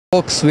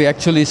Folks, we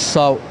actually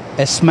saw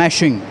a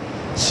smashing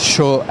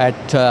show at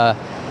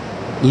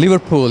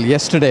Liverpool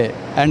yesterday,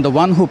 and the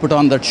one who put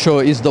on that show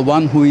is the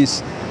one who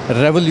is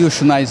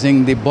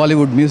revolutionizing the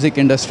Bollywood music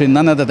industry,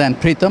 none other than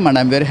Pritam, and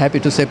I'm very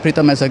happy to say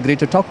Pritam has agreed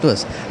to talk to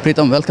us.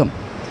 Pritam, welcome.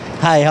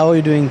 Hi, how are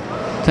you doing?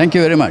 Thank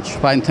you very much.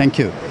 Fine, thank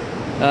you.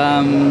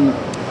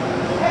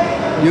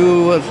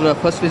 Your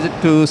first visit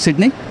to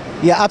Sydney?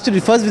 Yeah, absolutely.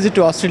 First visit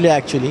to Australia,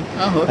 actually.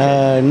 Oh,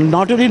 okay.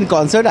 Not only in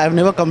concert, I've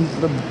never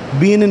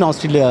been in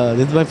Australia.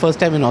 This is my first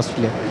time in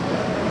Australia.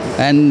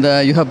 And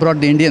you have brought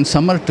the Indian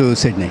summer to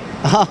Sydney.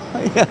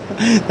 Yeah.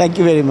 Thank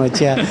you very much.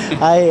 Yeah,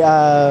 I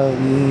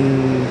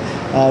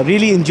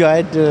really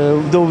enjoyed.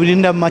 Though we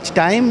didn't have much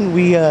time,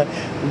 we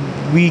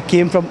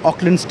came from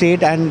Auckland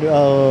State, and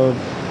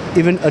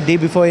even a day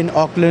before in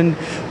Auckland,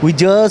 we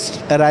just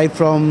arrived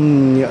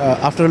from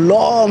after a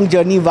long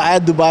journey via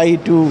Dubai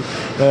to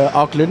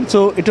Auckland.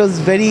 So it was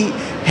very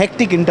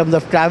hectic in terms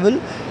of travel,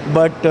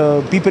 but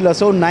people are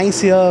so nice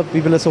here,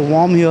 people are so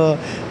warm here,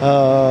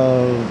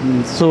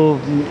 so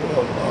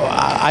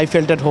I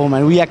felt at home,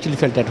 and we actually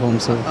felt at home.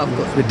 So of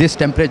course, with this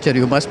temperature,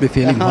 you must be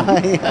feeling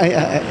home.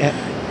 Yeah.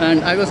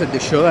 And I was at the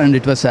show, and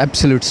it was an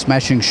absolute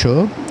smashing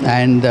show,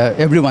 and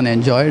everyone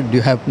enjoyed.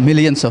 You have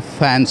millions of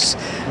fans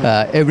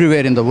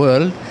everywhere in the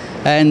world.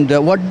 And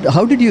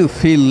how did you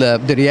feel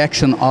the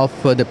reaction of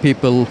the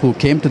people who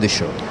came to the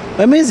show?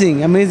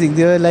 Amazing, amazing.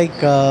 They were like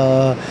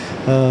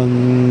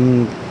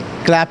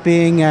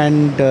clapping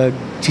and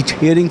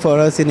cheering for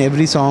us in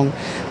every song,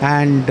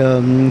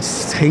 and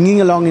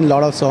singing along in a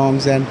lot of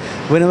songs. And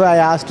whenever I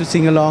asked to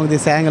sing along, they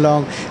sang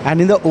along.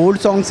 And in the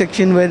old song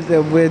section,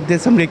 where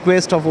there's some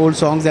request of old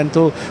songs, and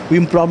so we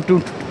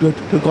impromptu to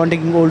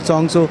contacting old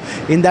songs. So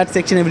in that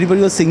section, everybody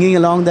was singing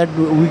along. That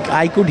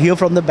I could hear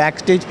from the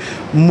backstage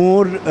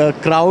more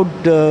crowd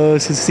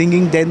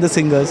singing than the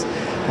singers.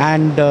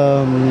 And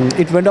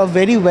it went off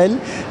very well.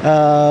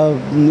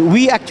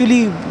 We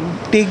actually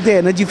take the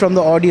energy from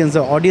the audience.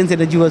 The audience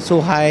energy was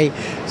so high,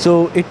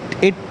 so it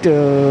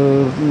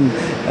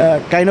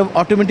kind of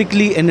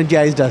automatically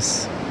energized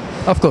us.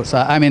 Of course,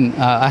 I mean,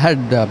 I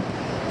had a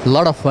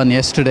lot of fun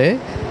yesterday,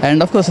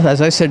 and of course, as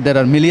I said, there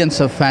are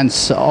millions of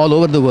fans all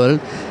over the world.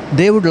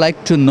 They would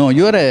like to know,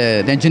 you're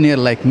an engineer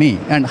like me,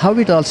 and how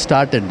it all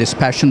started, this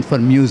passion for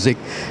music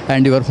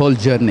and your whole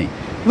journey.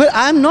 Well,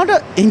 I'm not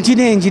an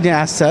engineer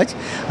as such.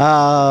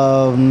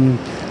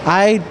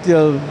 I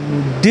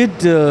did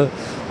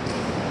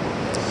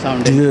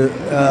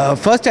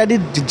first I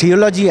did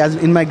geology as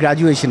in my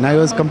graduation. I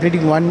was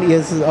completing 1 year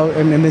of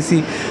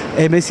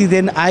MSc.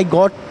 Then I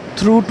got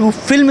through to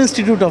Film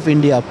Institute of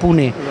India,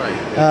 Pune.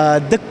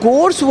 Right. The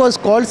course was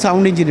called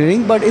sound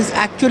engineering, but it's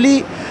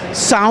actually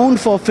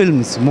sound for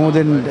films more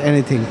than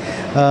anything.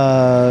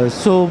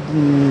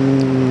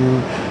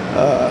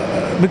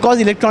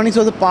 Because electronics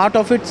was a part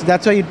of it,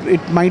 that's why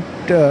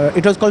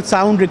it was called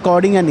sound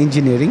recording and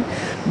engineering.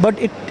 But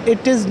it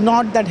is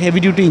not that heavy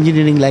duty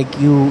engineering like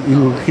you.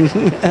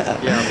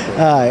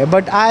 Yeah.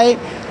 But I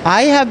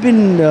have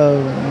been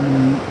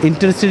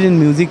interested in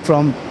music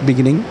from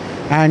beginning,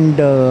 and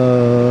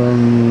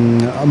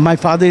my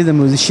father is a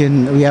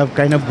musician. We have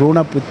kind of grown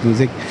up with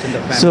music.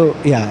 So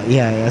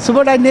yeah. So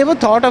but I never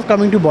thought of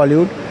coming to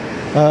Bollywood.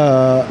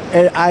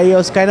 I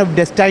was kind of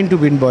destined to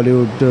be in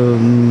Bollywood.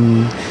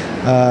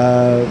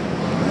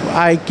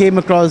 I came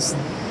across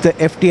the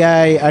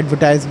FTI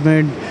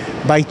advertisement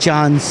by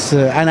chance,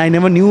 and I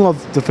never knew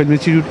of the Film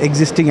Institute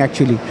existing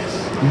actually.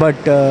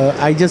 But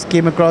I just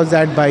came across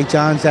that by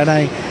chance, and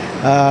I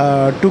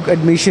took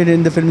admission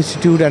in the Film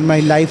Institute, and my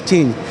life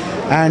changed.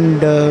 And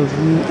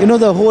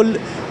the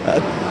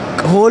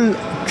whole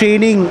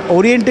training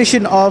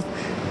orientation of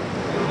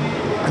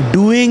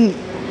doing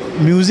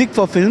music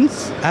for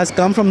films has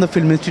come from the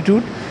Film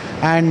Institute.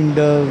 And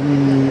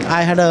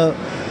I had a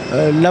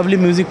lovely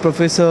music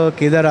professor,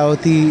 Kedar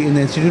Rawati, in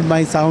the institute.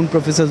 My sound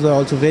professors were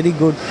also very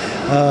good.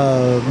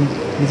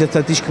 Mr.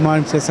 Satish Kumar,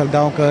 Mr.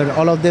 Salgaonkar,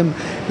 all of them,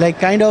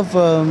 like kind of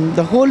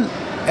the whole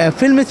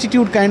Film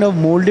Institute kind of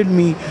molded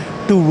me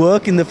to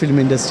work in the film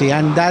industry.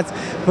 And that's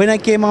when I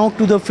came out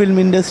to the film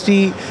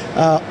industry,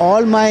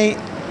 all my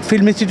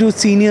Film Institute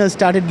seniors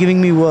started giving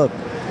me work.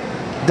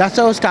 That's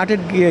how I started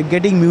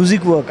getting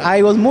music work.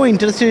 I was more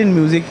interested in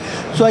music,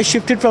 so I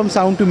shifted from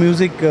sound to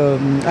music.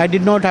 I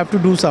did not have to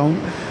do sound.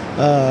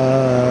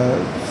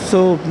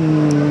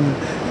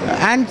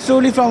 And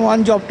slowly from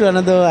one job to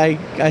another, I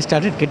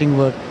started getting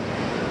work.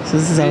 So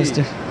this is how it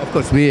started. Of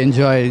course, we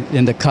enjoy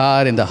in the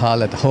car, in the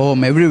hall, at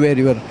home, everywhere.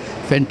 Your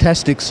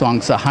fantastic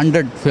songs,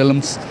 100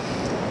 films.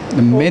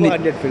 Over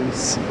 100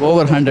 films.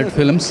 Over 100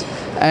 films.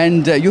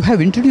 And you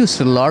have introduced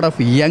a lot of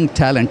young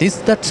talent. Is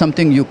that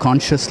something you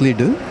consciously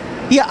do?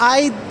 Yeah,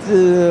 I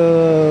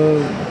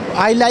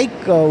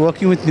like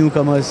working with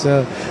newcomers.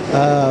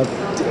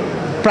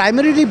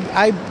 Primarily,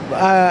 I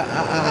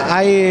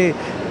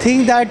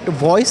think that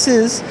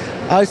voices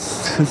are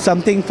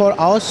something for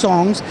our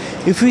songs.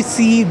 If we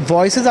see,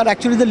 voices are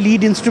actually the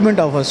lead instrument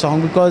of a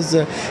song, because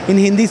in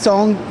Hindi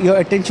song, your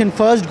attention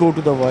first go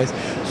to the voice.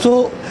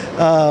 So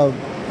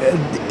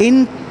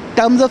in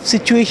terms of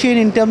situation,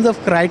 in terms of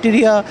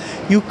criteria,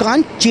 you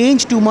can't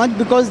change too much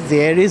because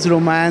there is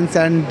romance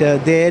and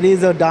there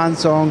is a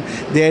dance song,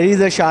 there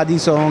is a shadi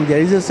song, there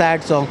is a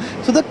sad song.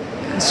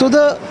 So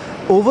the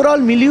overall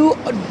milieu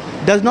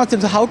does not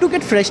change. So how to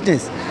get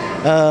freshness?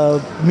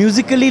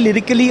 Musically,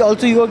 lyrically,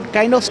 also you are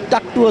kind of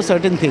stuck to a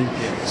certain thing.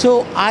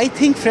 So I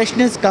think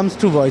freshness comes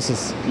through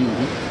voices.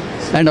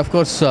 Mm-hmm. And of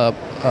course,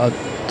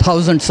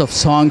 thousands of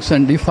songs.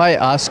 And if I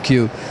ask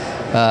you,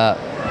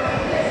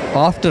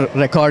 after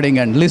recording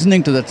and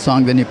listening to that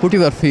song, when you put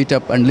your feet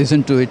up and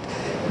listen to it,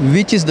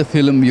 which is the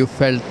film you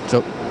felt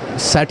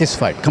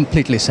satisfied,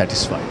 completely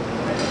satisfied?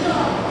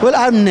 Well,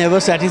 I'm never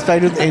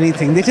satisfied with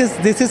anything.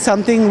 This is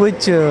something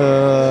which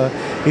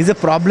is a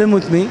problem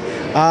with me.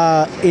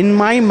 In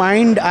my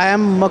mind, I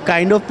am a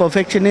kind of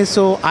perfectionist,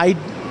 so I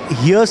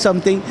hear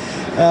something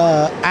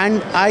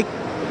and I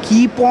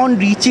keep on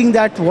reaching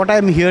that what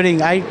I'm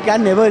hearing. I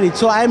can never reach,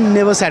 so I'm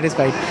never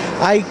satisfied.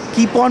 I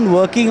keep on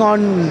working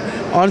on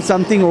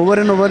something over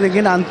and over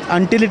again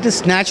until it is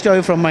snatched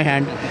away from my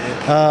hand.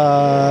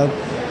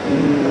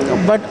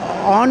 But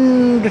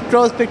on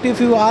retrospective,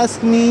 if you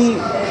ask me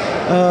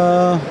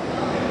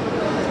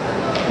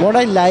what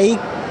I like,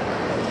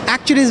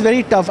 actually is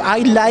very tough. I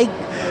like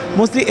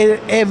mostly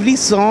every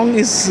song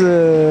is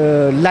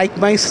like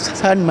my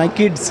son, my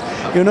kids,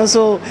 you know.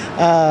 So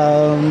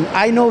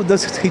I know the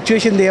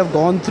situation they have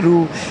gone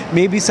through.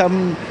 Maybe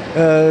some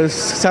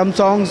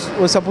songs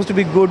were supposed to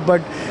be good,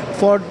 but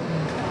for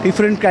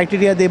different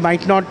criteria they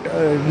might not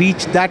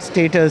reach that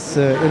status,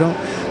 you know.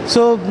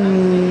 So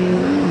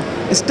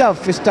it's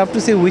tough. It's tough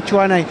to say which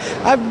one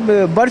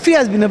Barfi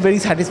has been a very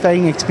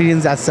satisfying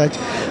experience as such,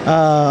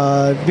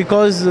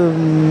 because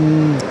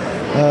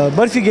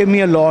Barfi gave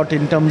me a lot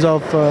in terms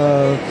of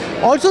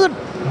also the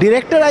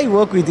director I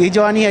work with,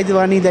 Jawani Hai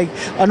Diwani, like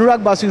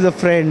Anurag Basu is a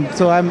friend.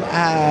 So I'm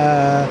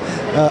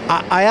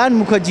Ayan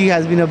Mukherjee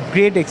has been a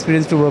great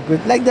experience to work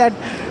with. Like that,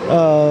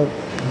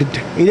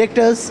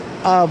 directors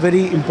are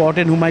very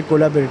important whom I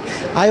collaborate.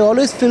 I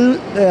always feel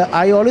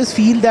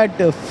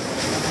that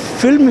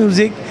film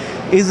music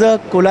is a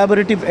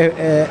collaborative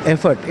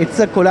effort. It's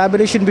a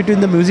collaboration between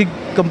the music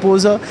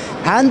composer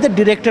and the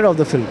director of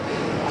the film.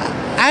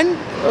 And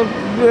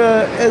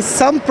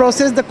some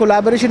process, the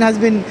collaboration has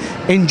been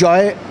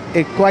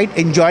quite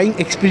enjoying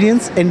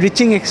experience,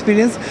 enriching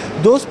experience.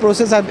 Those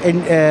process I've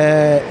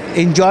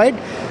enjoyed.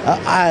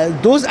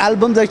 Those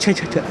albums I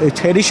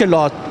cherish a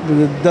lot,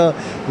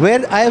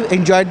 where I have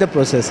enjoyed the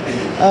process.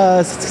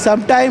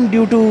 Sometime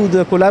due to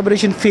the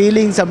collaboration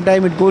failing,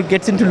 sometime it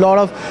gets into a lot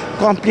of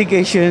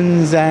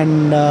complications,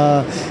 and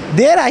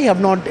there I have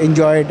not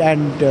enjoyed,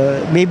 and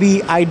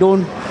maybe I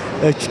don't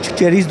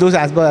cherish those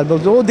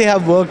albums. Oh, they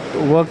have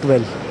worked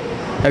well.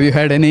 Have you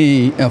had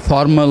any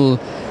formal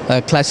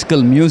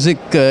classical music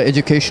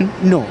education?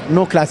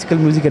 No classical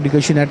music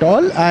education at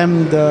all.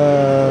 I'm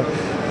the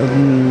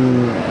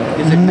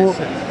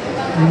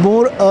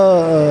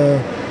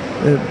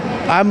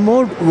I'm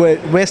more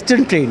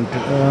Western trained.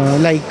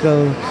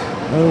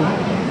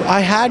 I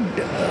had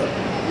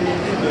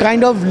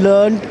kind of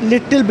learned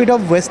little bit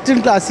of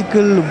Western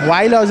classical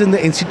while I was in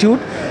the institute,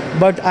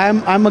 but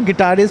I'm a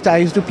guitarist. I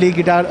used to play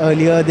guitar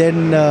earlier.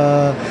 Then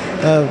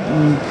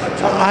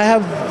I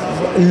have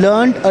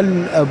learned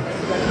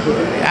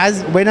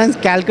as when I was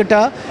in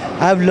Calcutta.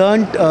 I've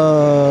learned.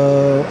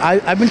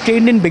 I've been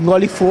trained in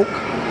Bengali folk,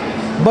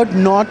 but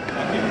not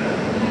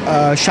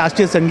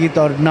Shastriya Sangeet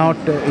or not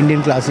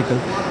Indian classical.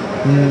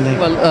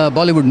 Well,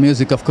 Bollywood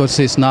music, of course,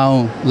 is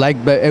now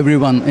liked by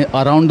everyone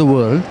around the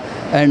world.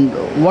 And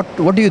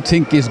what do you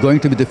think is going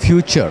to be the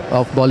future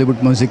of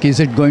Bollywood music? Is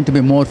it going to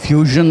be more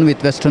fusion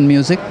with Western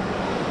music?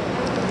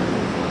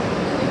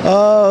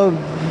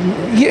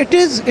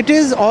 It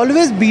is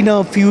always been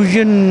a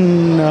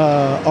fusion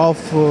of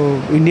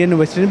Indian and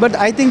Western, but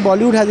I think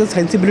Bollywood has a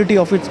sensibility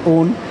of its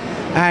own,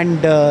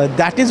 and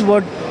that is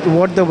what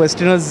the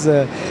Westerners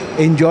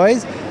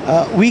enjoys.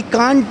 We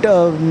can't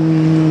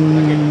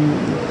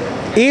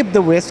ape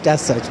the West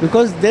as such,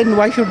 because then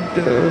why should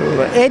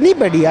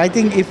anybody? I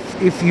think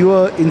if you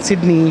are in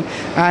Sydney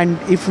and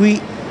if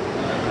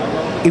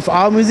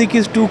our music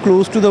is too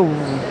close to the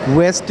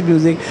West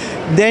music,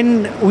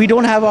 then we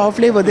don't have our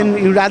flavor. Then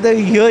you rather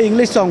hear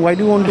English song. Why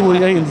do you want to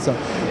hear Hindi song?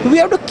 So we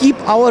have to keep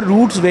our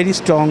roots very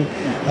strong.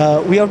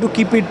 We have to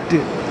keep it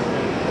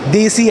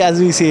desi, as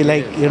we say,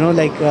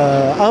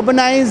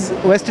 urbanize,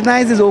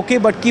 westernize is okay,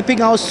 but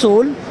keeping our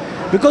soul,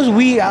 because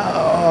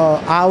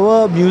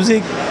our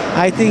music,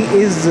 I think,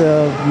 is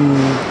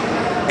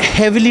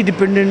heavily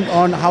dependent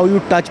on how you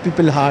touch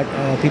people's heart,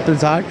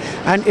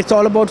 and it's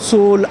all about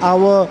soul.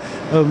 Our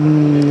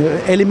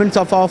elements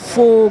of our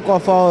folk,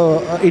 of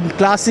our in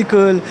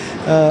classical,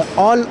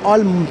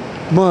 all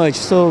merge.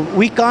 So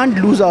we can't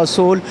lose our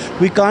soul,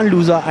 we can't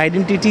lose our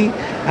identity,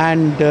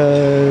 and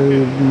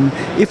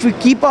if we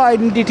keep our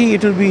identity,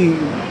 it will be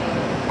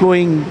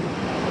going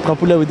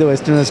popular with the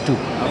Westerners too.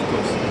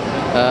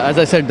 As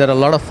I said, there are a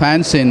lot of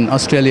fans in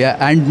Australia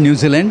and New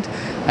Zealand,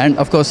 and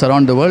of course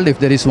around the world. If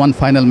there is one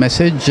final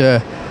message,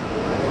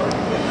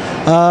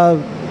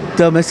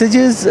 the message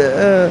is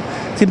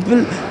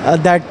simple,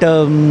 that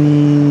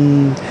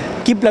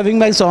keep loving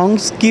my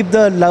songs, keep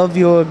the love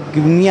you're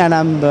giving me, and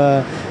I'm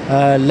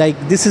like,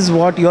 this is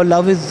what, your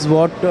love is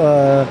what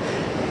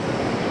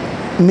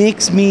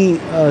makes me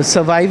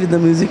survive in the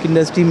music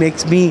industry,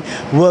 makes me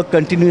work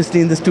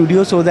continuously in the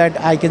studio, so that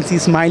I can see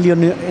smile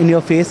in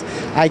your face,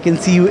 I can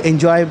see you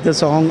enjoy the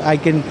song, I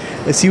can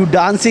see you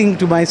dancing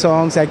to my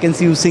songs, I can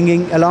see you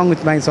singing along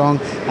with my song,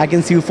 I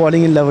can see you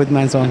falling in love with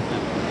my song.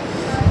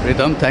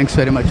 Pritam, thanks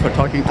very much for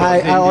talking to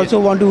us. I also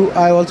want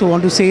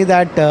to say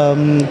that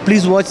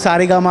please watch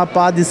Saregama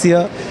this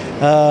year.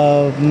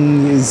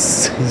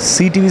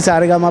 CTV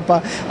Saregama.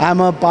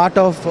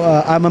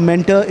 I'm a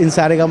mentor in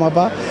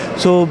Saregama.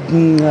 So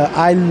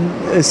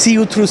I'll see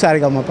you through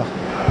Saregama. Thank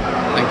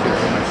you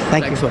very much.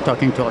 Thank Thanks you for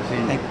talking to us.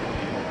 Thank you.